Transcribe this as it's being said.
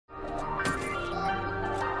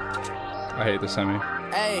I hate the semi.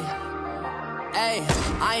 Hey, hey,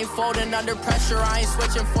 I ain't folding under pressure. I ain't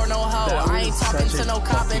switching for no hoe. I ain't talking to no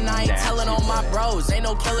cop and I ain't telling on my bros. Ain't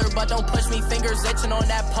no killer, but don't push me. Fingers itching on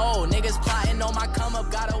that pole. Niggas plotting on my come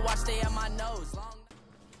up. Gotta watch stay at my nose.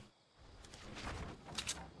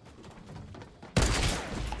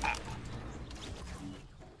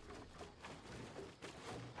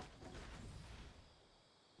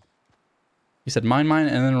 He said mine, and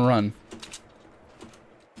then run.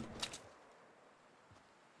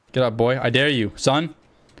 Get up, boy. I dare you. Son,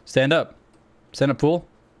 stand up. Stand up, fool.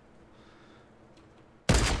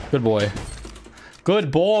 Good boy.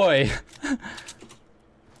 Good boy.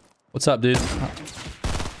 What's up, dude?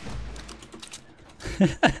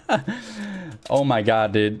 Oh my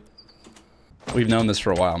god, dude. We've known this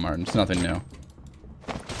for a while, Martin. It's nothing new.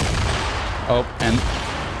 Oh, and...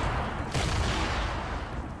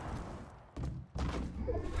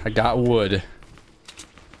 I got wood.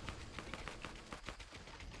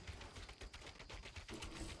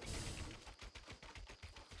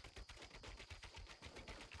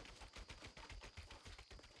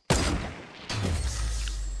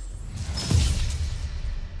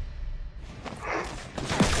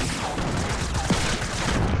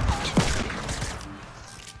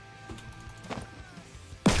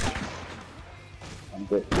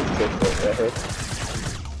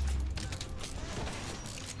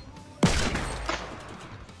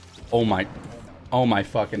 Oh my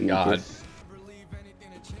fucking god.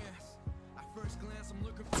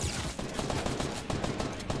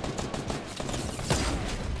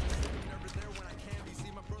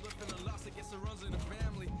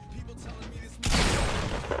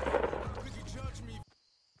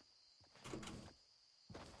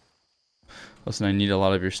 Listen, I need a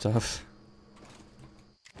lot of your stuff.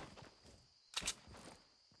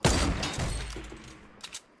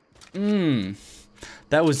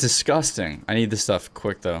 That was disgusting. I need this stuff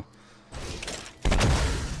quick though.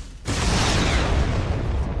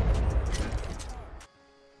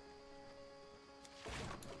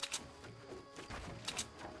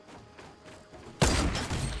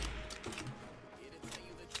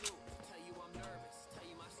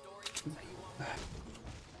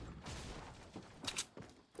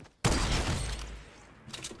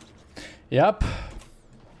 Yep.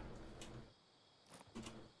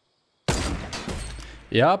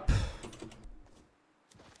 Yep.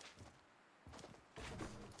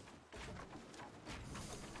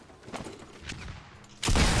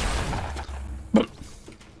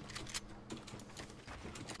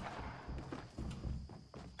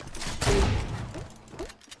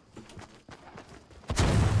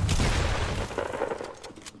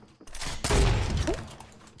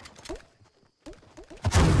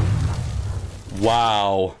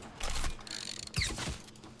 Wow.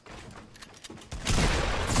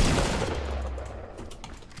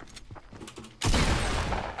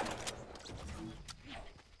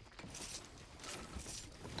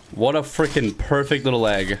 What a freaking perfect little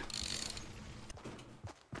egg.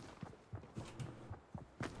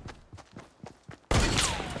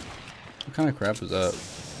 What kind of crap is that?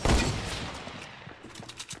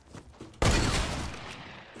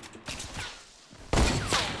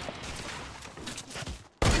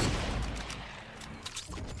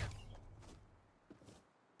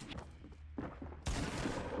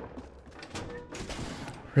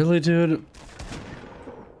 Really, dude?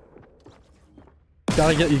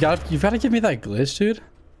 You gotta give me that glitch, dude.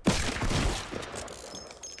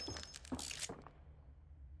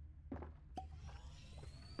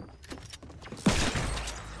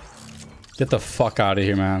 Get the fuck out of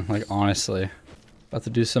here, man. Like, honestly. About to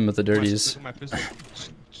do some of the dirties.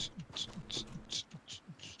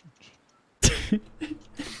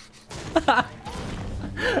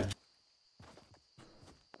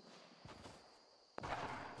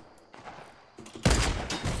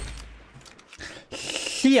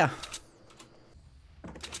 Yeah.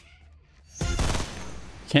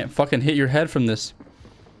 Can't fucking hit your head from this.